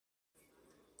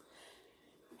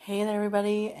Hey there,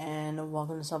 everybody, and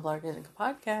welcome to Self Organic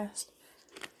Podcast.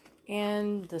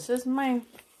 And this is my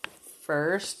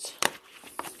first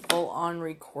full-on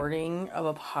recording of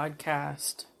a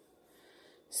podcast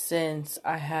since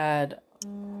I had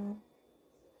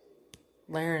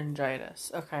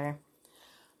laryngitis. Okay,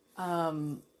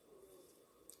 I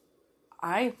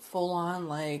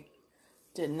full-on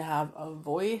didn't have a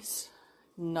voice,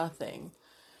 nothing,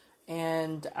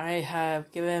 and I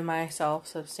have given myself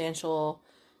substantial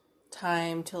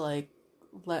time to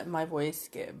let my voice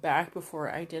get back before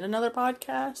I did another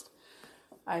podcast.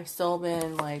 I've still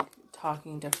been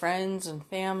talking to friends and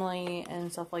family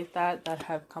and stuff like that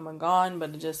have come and gone,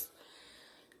 but it just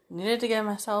needed to give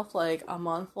myself a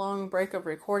month-long break of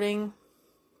recording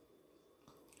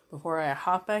before I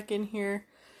hop back in here.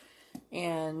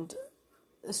 And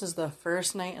this is the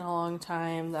first night in a long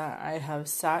time that I have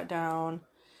sat down,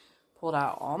 pulled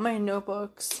out all my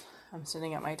notebooks. I'm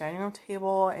sitting at my dining room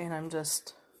table and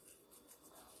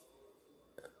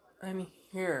I'm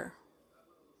here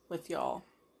with y'all.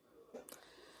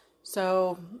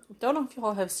 So, don't know if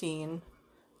y'all have seen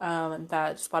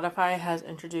that Spotify has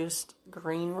introduced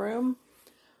Green Room,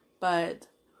 but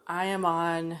I am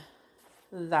on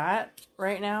that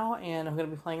right now, and I'm going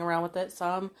to be playing around with it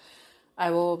some.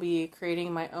 I will be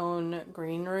creating my own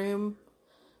Green Room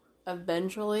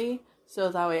eventually, so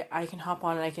that way I can hop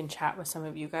on and I can chat with some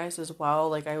of you guys as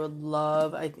well. I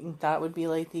think that would be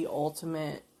the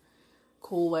ultimate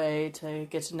cool way to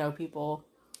get to know people.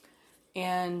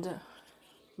 And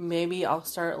maybe I'll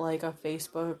start a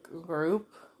Facebook group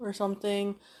or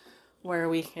something where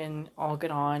we can all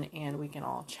get on and we can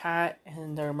all chat,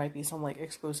 and there might be some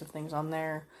exclusive things on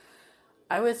there.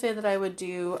 I would say that I would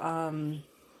do a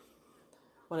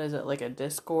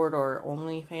Discord or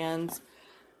OnlyFans,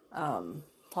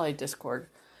 probably Discord,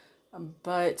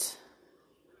 but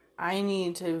I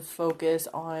need to focus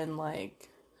on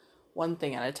one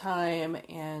thing at a time,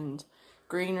 and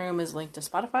Green Room is linked to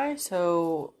Spotify,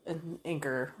 and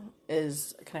Anchor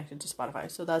is connected to Spotify,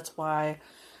 so that's why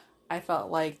I felt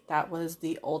like that was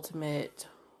the ultimate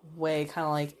way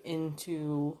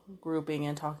into grouping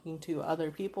and talking to other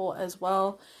people as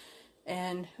well,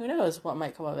 and who knows what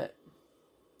might come of it.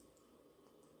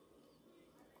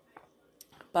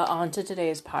 But on to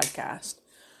today's podcast.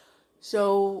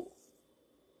 So,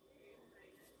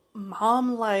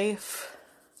 mom life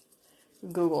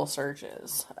Google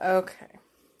searches. Okay.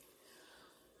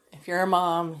 If you're a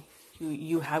mom,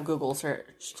 you have Google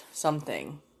searched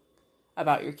something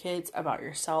about your kids, about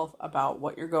yourself, about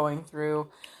what you're going through,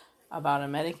 about a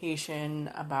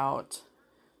medication, about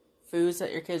foods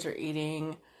that your kids are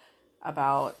eating,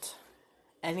 about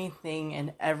anything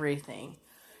and everything.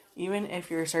 Even if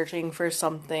you're searching for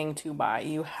something to buy,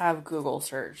 you have Google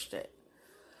searched it.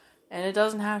 And it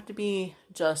doesn't have to be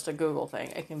just a Google thing.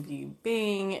 It can be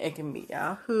Bing, it can be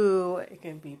Yahoo, it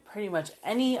can be pretty much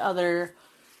any other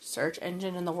search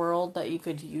engine in the world that you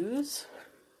could use.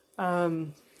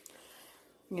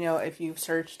 If you've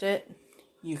searched it,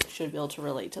 you should be able to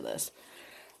relate to this.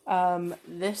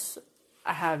 This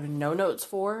I have no notes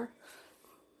for.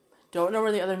 Don't know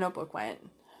where the other notebook went.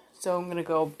 So I'm going to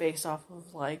go based off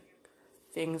of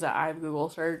things that I've Google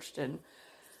searched, and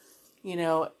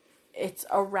it's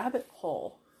a rabbit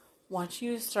hole. Once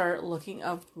you start looking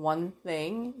up one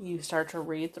thing, you start to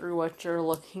read through what you're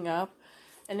looking up,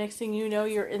 and next thing you know,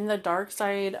 you're in the dark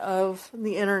side of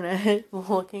the internet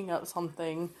looking up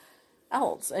something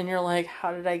else, and you're like,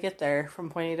 how did I get there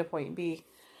from point A to point B?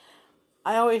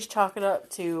 I always chalk it up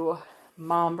to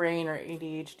mom brain or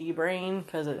ADHD brain,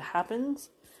 because it happens,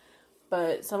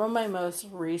 but some of my most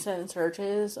recent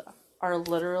searches are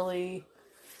literally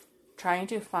trying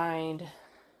to find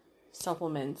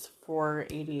supplements for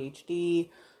ADHD,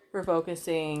 for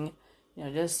focusing,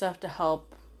 just stuff to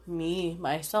help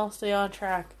myself stay on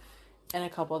track, and a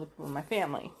couple other people in my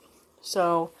family.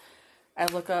 So I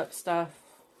look up stuff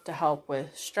to help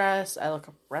with stress, I look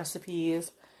up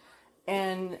recipes,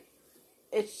 and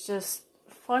it's just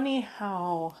funny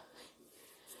how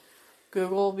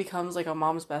Google becomes a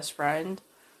mom's best friend,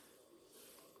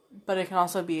 but it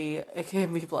can be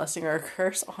a blessing or a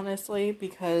curse, honestly,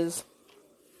 because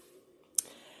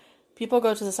people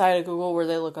go to the side of Google where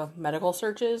they look up medical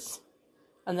searches,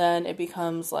 and then it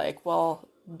becomes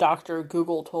Dr.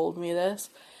 Google told me this.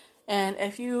 And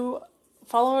if you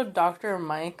follow Dr.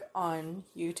 Mike on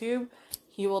YouTube,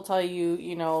 he will tell you,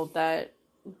 that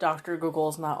Dr. Google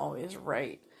is not always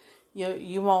right.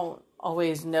 You won't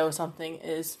always know something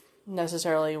is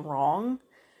necessarily wrong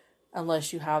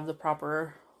unless you have the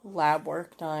proper lab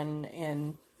work done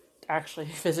and actually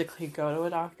physically go to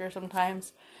a doctor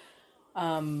sometimes.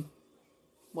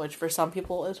 which for some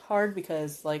people is hard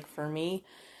because, like, for me,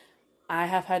 I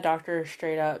have had doctors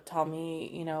straight up tell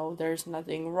me, there's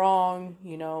nothing wrong,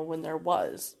 when there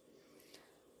was.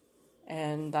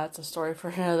 And that's a story for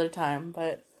another time,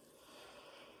 but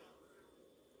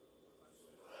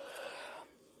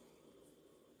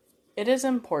it is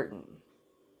important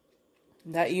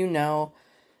that you know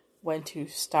when to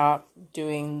stop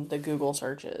doing the Google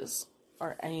searches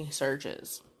or any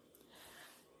searches.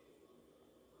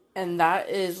 And that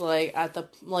is like at the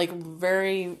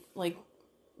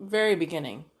very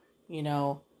beginning,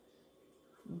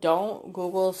 don't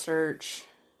Google search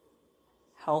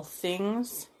health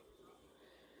things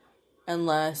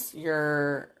unless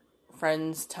your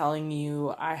friend's telling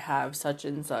you I have such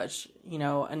and such,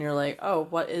 and you're like, oh,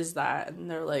 what is that? And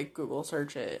they're like, Google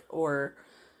search it, or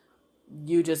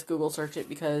you just Google search it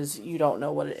because you don't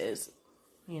know what it is,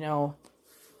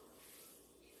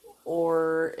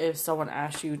 or if someone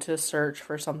asks you to search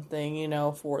for something,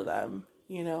 for them,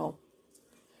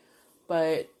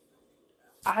 but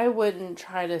I wouldn't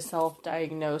try to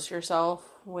self-diagnose yourself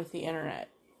with the internet.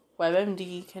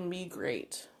 WebMD can be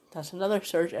great. That's another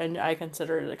search engine. I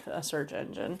consider it a search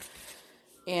engine.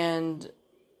 And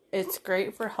it's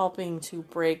great for helping to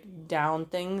break down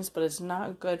things, but it's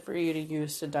not good for you to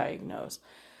use to diagnose.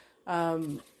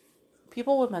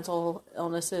 People with mental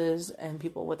illnesses and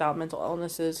people without mental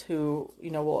illnesses who,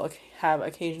 will have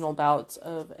occasional bouts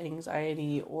of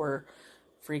anxiety or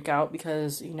freak out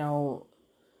because,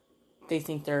 they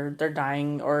think they're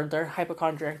dying, or they're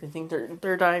hypochondriac. They think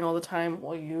they're dying all the time.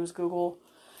 Will use Google,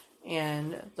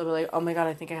 and they'll be like, "Oh my god,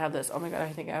 I think I have this. Oh my god,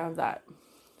 I think I have that."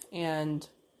 And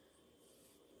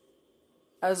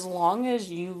as long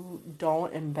as you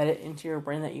don't embed it into your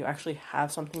brain that you actually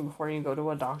have something before you go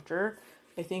to a doctor,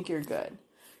 I think you're good.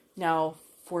 Now,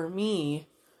 for me,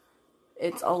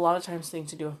 it's a lot of times things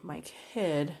to do with my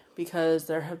kid because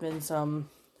there have been some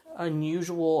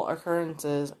unusual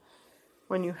occurrences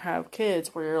when you have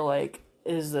kids where you're like,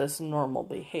 is this normal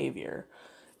behavior?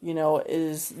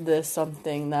 Is this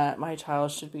something that my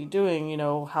child should be doing?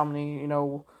 How many,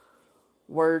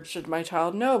 words should my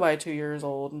child know by 2 years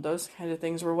old? And those kind of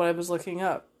things were what I was looking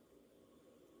up.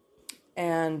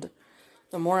 And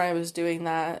the more I was doing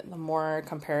that, the more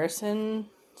comparisons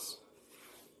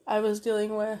I was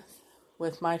dealing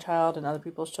with my child and other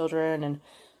people's children and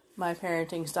my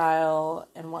parenting style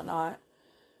and whatnot.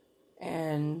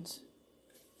 And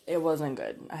it wasn't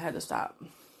good. I had to stop.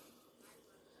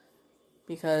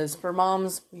 Because for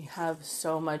moms, we have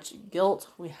so much guilt,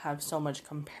 we have so much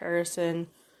comparison,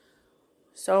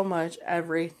 so much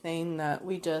everything that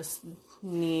we just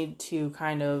need to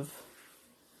kind of,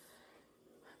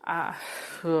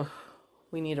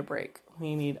 we need a break.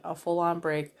 We need a full-on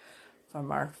break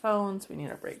from our phones. We need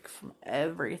a break from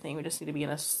everything. We just need to be in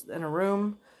a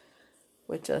room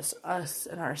with just us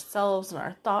and ourselves and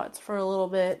our thoughts for a little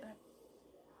bit,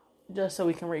 just so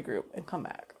we can regroup and come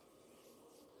back.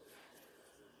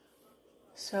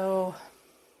 So,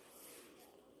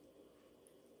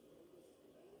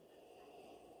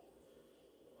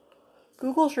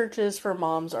 Google searches for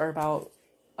moms are about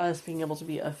us being able to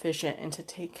be efficient and to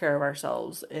take care of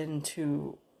ourselves and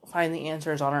to find the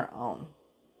answers on our own.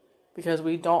 Because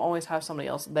we don't always have somebody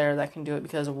else there that can do it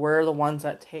because we're the ones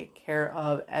that take care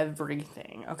of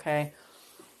everything, okay?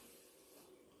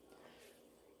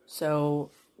 So,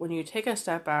 when you take a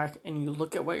step back and you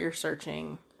look at what you're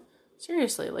searching,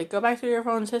 seriously, go back to your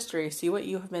phone's history, see what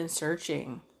you have been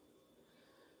searching.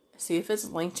 See if it's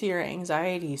linked to your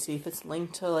anxiety. See if it's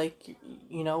linked to,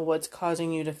 what's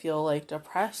causing you to feel,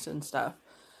 depressed and stuff.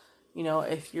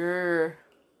 If you're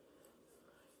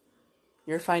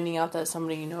finding out that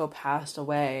somebody passed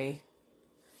away,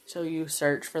 so you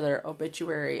search for their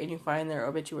obituary, and you find their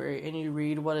obituary, and you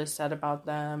read what is said about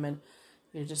them, and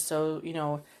you're just so,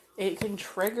 it can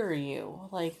trigger you.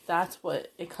 That's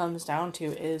what it comes down to,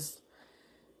 is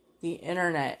the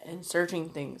internet and searching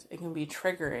things. It can be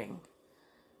triggering.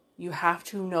 You have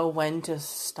to know when to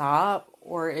stop,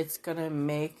 or it's going to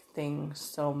make things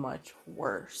so much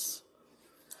worse.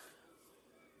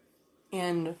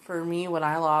 And for me, when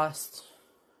I lost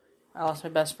my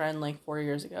best friend 4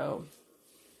 years ago.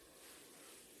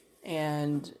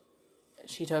 And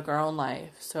she took her own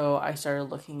life. So I started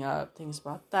looking up things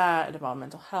about that and about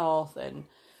mental health. And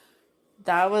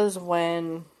that was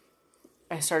when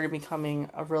I started becoming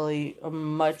a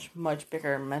much, much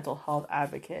bigger mental health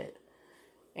advocate.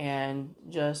 And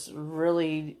just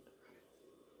really,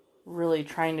 really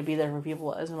trying to be there for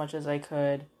people as much as I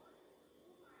could.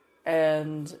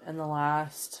 And in the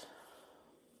last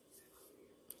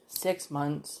 6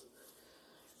 months,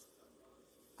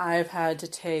 I've had to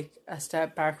take a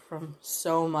step back from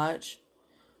so much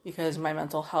because my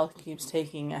mental health keeps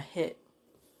taking a hit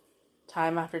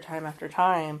time after time after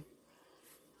time.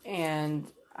 And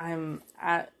I'm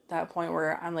at that point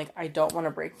where I'm like, I don't want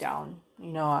to break down.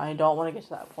 I don't want to get to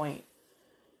that point.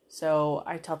 So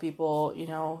I tell people,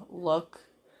 look,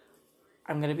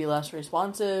 I'm going to be less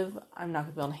responsive. I'm not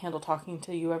going to be able to handle talking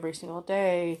to you every single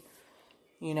day,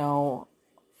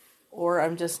 or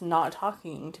I'm just not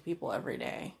talking to people every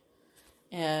day.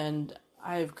 And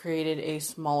I've created a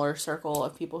smaller circle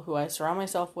of people who I surround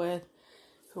myself with,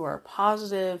 who are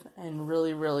positive and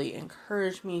really, really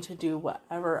encourage me to do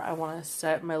whatever I want to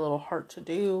set my little heart to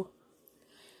do.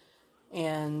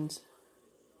 And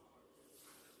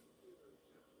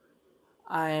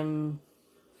I'm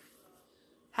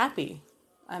happy.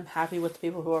 I'm happy with the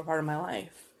people who are part of my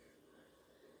life.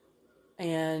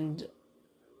 And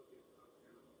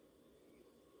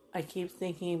I keep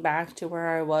thinking back to where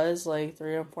I was like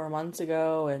 3 or 4 months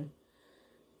ago, and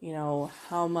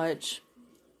how much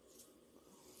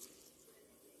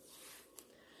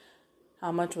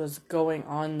was going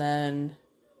on then,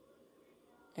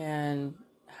 and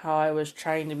how I was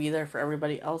trying to be there for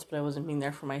everybody else, but I wasn't being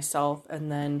there for myself. And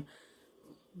then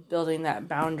building that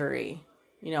boundary.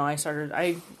 I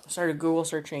started Google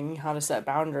searching how to set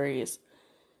boundaries,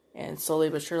 and slowly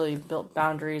but surely built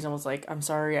boundaries and was like, I'm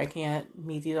sorry, I can't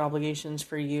meet these obligations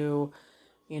for you.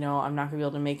 I'm not gonna be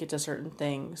able to make it to certain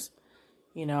things,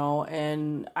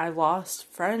 and I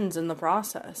lost friends in the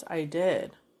process. I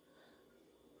did.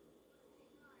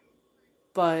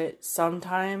 But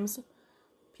sometimes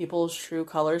people's true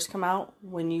colors come out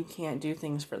when you can't do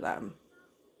things for them.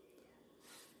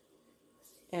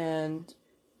 And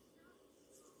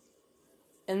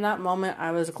in that moment,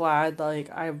 I was glad. Like,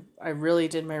 I really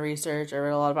did my research. I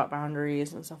read a lot about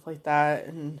boundaries and stuff like that.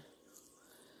 And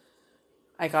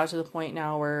I got to the point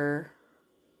now where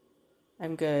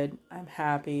I'm good. I'm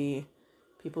happy.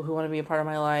 People who want to be a part of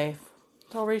my life,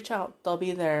 they'll reach out. They'll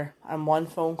be there. I'm one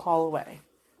phone call away.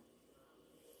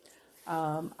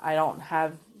 I don't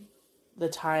have the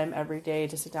time every day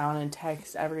to sit down and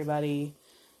text everybody.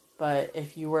 But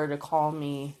if you were to call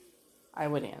me, I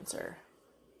would answer.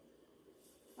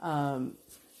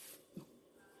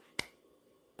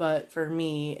 But for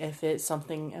me, if it's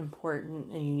something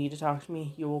important and you need to talk to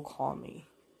me, you will call me.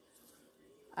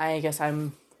 I guess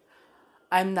I'm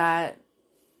that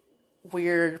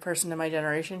weird person in my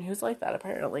generation who's like that,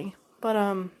 apparently.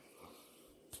 But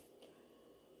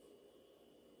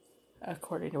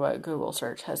according to what Google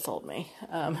search has told me.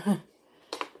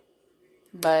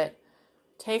 But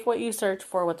take what you search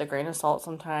for with a grain of salt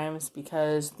sometimes,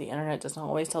 because the internet doesn't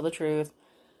always tell the truth.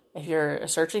 If you're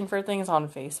searching for things on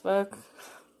Facebook,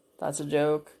 that's a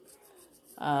joke.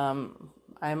 I'm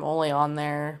only on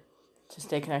there to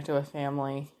stay connected with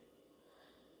family.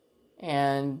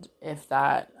 And if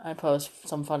that, I post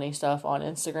some funny stuff on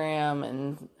Instagram,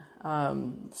 and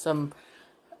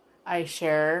I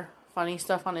share funny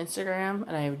stuff on Instagram,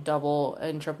 and I double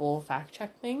and triple fact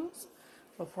check things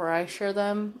before I share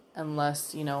them,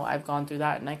 unless, I've gone through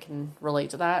that and I can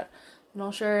relate to that, and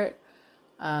I'll share it.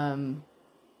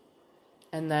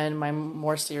 And then my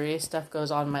more serious stuff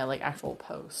goes on my, actual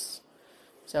posts.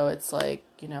 So it's the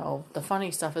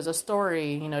funny stuff is a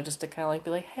story, just to kind of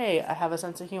be like, hey, I have a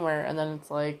sense of humor. And then it's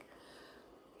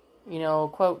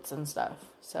quotes and stuff.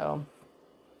 So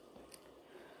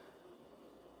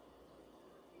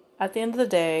at the end of the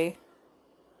day,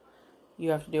 you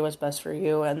have to do what's best for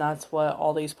you. And that's what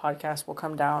all these podcasts will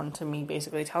come down to, me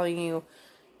basically telling you,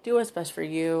 do what's best for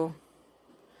you.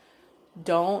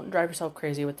 Don't drive yourself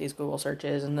crazy with these Google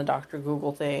searches and the Dr.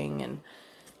 Google thing. And,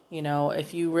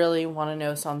 if you really want to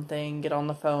know something, get on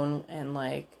the phone and,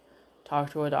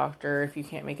 talk to a doctor if you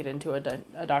can't make it into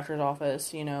a doctor's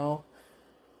office,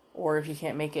 or if you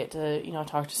can't make it to,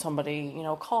 talk to somebody,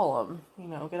 call them,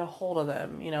 get a hold of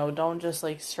them, don't just,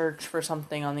 search for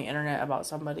something on the internet about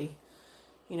somebody,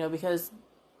 because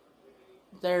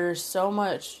there's so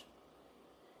much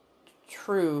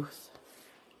truth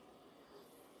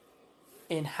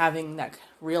in having that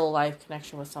real life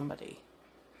connection with somebody.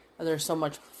 There's so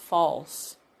much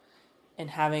false in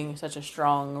having such a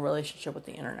strong relationship with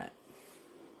the internet.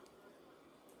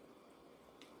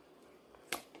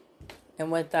 And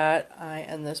with that, I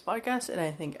end this podcast, and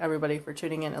I thank everybody for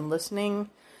tuning in and listening.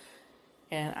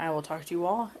 And I will talk to you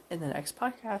all in the next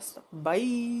podcast.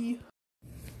 Bye!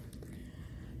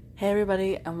 Hey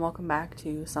everybody, and welcome back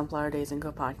to Sunflower Days and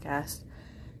Go podcast.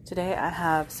 Today I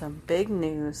have some big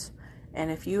news, and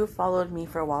if you followed me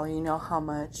for a while, you know how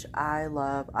much I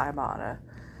love Ibotta.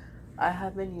 I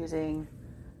have been using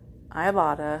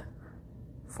Ibotta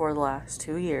for the last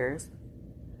 2 years,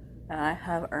 and I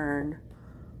have earned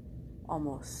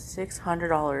almost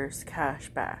 $600 cash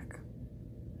back.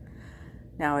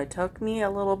 Now, it took me a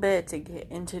little bit to get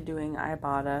into doing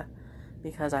Ibotta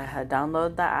because I had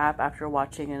downloaded the app after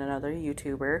watching another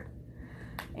YouTuber,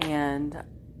 and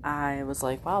I was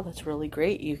like, wow, that's really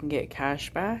great. You can get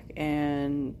cash back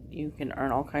and you can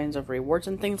earn all kinds of rewards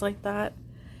and things like that.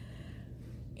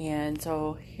 And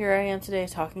so here I am today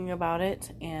talking about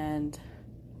it, and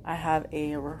I have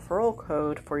a referral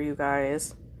code for you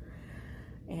guys,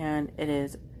 and it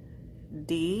is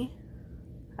D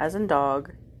as in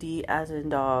dog, D as in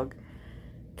dog,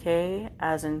 K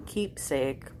as in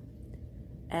keepsake,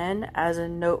 N as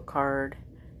in note card,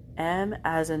 M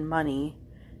as in money,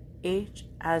 H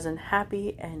as in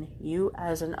happy, and U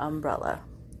as in umbrella.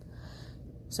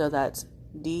 So that's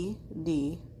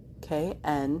DDKNMHU.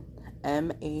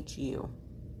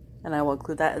 And I will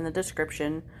include that in the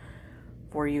description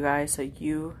for you guys so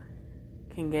you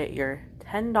can get your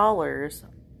 $10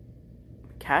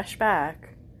 cash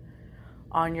back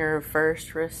on your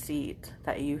first receipt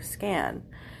that you scan.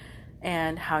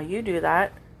 And how you do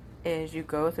that is you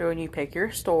go through and you pick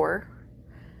your store.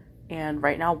 And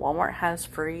right now Walmart has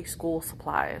free school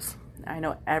supplies. I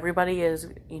know everybody is,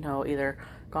 either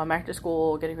going back to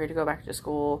school, getting ready to go back to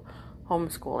school,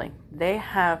 homeschooling. They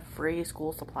have free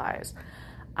school supplies.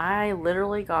 I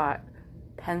literally got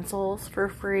pencils for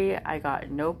free. I got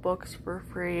notebooks for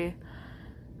free.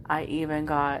 I even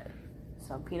got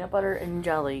some peanut butter and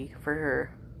jelly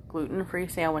for gluten-free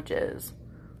sandwiches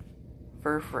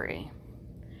for free.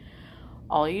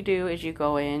 All you do is you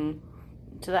go in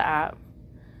to the app.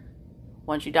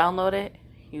 Once you download it,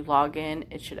 you log in.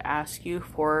 It should ask you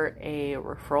for a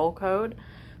referral code.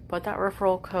 Put that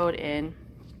referral code in,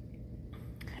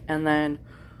 and then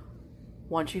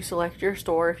once you select your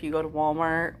store, if you go to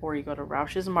Walmart or you go to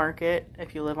Roush's Market,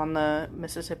 if you live on the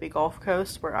Mississippi Gulf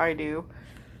Coast where I do,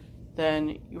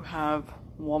 then you have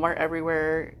Walmart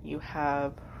everywhere. You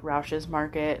have Roush's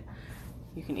Market.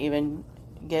 You can even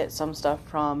get some stuff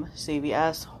from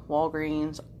CVS,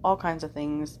 Walgreens, all kinds of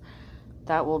things.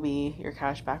 That will be your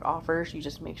cashback offers. You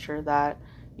just make sure that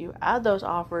you add those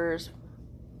offers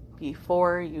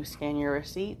before you scan your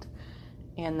receipt.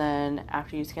 And then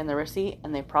after you scan the receipt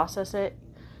and they process it,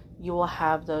 you will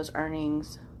have those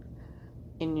earnings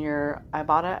in your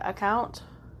Ibotta account.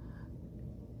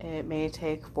 It may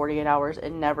take 48 hours.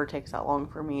 It never takes that long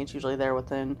for me. It's usually there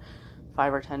within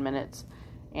 5 or 10 minutes.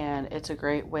 And it's a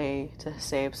great way to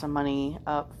save some money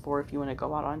up for if you want to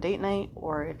go out on date night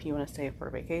or if you want to save for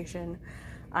vacation.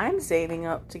 I'm saving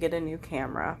up to get a new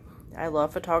camera. I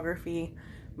love photography.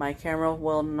 My camera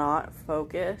will not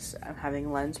focus. I'm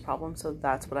having lens problems, so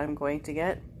that's what I'm going to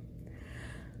get.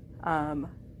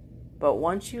 But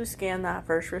once you scan that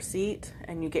first receipt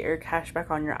and you get your cash back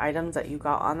on your items that you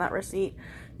got on that receipt,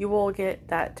 you will get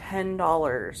that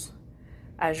 $10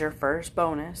 as your first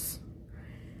bonus.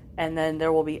 And then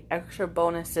there will be extra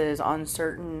bonuses on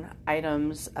certain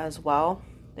items as well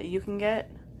that you can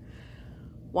get.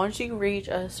 Once you reach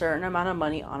a certain amount of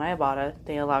money on Ibotta,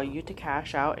 they allow you to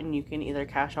cash out, and you can either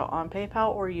cash out on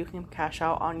PayPal or you can cash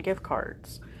out on gift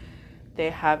cards. They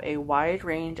have a wide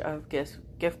range of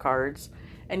gift cards,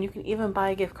 and you can even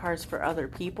buy gift cards for other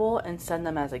people and send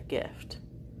them as a gift.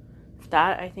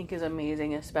 That I think is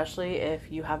amazing, especially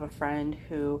if you have a friend,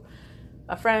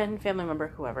 family member,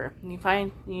 whoever.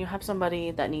 You have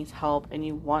somebody that needs help and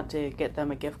you want to get them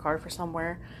a gift card for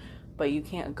somewhere, but you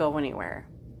can't go anywhere.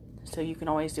 So you can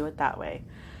always do it that way.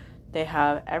 They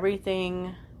have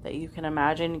everything that you can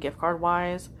imagine gift card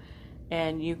wise,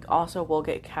 and you also will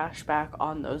get cash back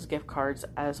on those gift cards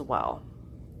as well.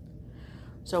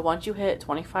 So once you hit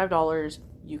 $25,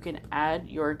 you can add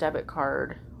your debit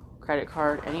card, credit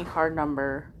card, any card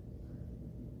number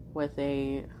with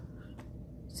a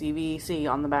CVC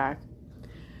on the back.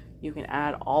 You can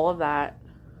add all of that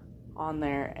on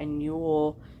there and you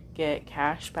will get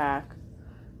cash back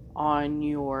on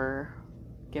your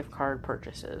gift card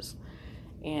purchases.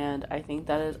 And I think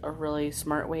that is a really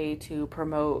smart way to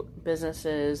promote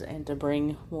businesses and to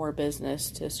bring more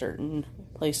business to certain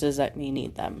places that may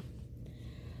need them.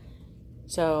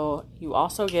 So you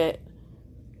also get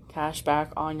cash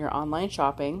back on your online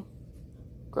shopping,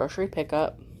 grocery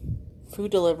pickup,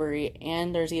 food delivery,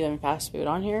 and there's even fast food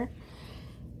on here.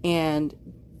 And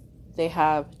they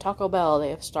have Taco Bell,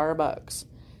 they have Starbucks,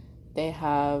 they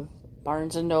have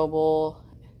Barnes and Noble,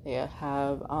 they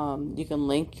have, you can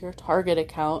link your Target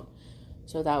account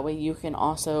so that way you can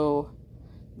also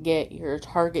get your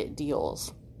Target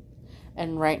deals.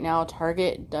 And right now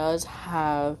Target does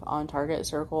have, on Target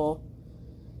Circle,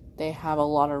 they have a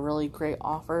lot of really great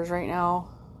offers right now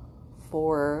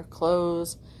for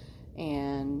clothes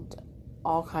and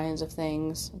all kinds of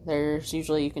things. There's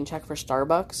usually, you can check for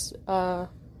Starbucks, the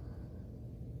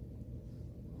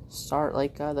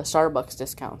Starbucks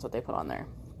discounts that they put on there.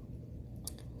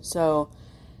 So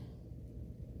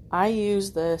I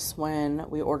used this when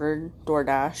we ordered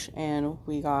DoorDash and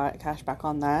we got cash back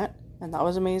on that, and that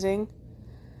was amazing.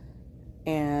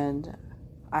 And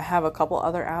I have a couple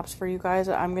other apps for you guys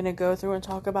that I'm going to go through and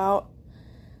talk about,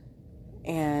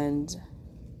 and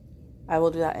I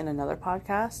will do that in another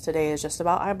podcast. Today is just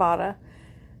about Ibotta.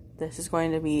 This is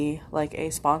going to be like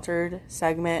a sponsored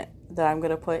segment that I'm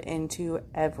going to put into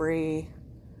every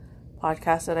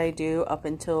podcast that I do up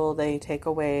until they take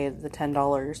away the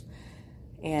 $10.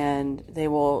 And they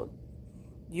will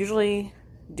usually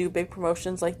do big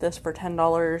promotions like this for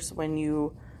 $10. When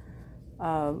you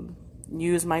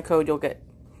use my code, you'll get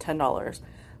 $10.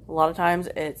 A lot of times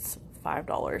it's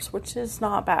 $5, which is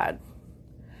not bad.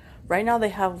 Right now they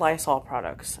have Lysol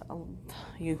products.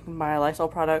 You can buy Lysol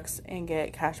products and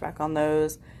get cash back on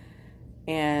those,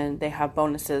 and they have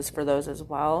bonuses for those as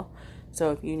well.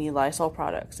 So if you need Lysol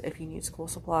products, if you need school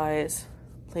supplies,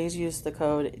 please use the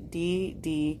code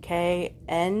DDKNMHU.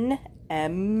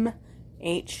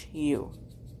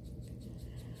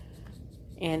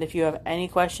 And if you have any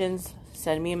questions,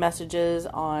 send me messages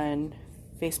on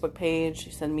Facebook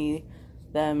page, send me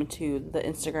them to the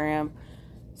Instagram,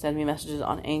 send me messages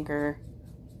on Anchor,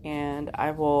 and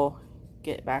I will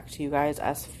get back to you guys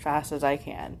as fast as I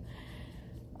can.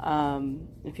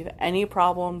 If you have any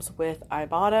problems with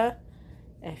Ibotta,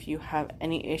 if you have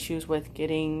any issues with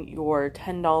getting your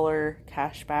 $10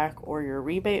 cash back or your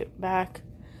rebate back,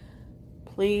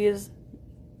 please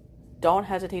don't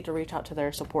hesitate to reach out to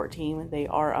their support team. They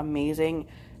are amazing.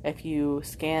 If you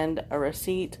scanned a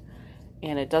receipt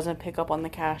and it doesn't pick up on the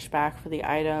cash back for the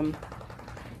item,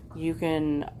 you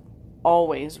can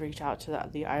always reach out to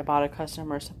the Ibotta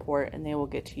customer support and they will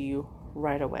get to you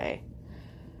right away.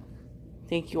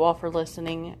 Thank you all for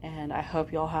listening, and I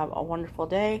hope you all have a wonderful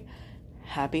day.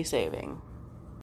 Happy saving.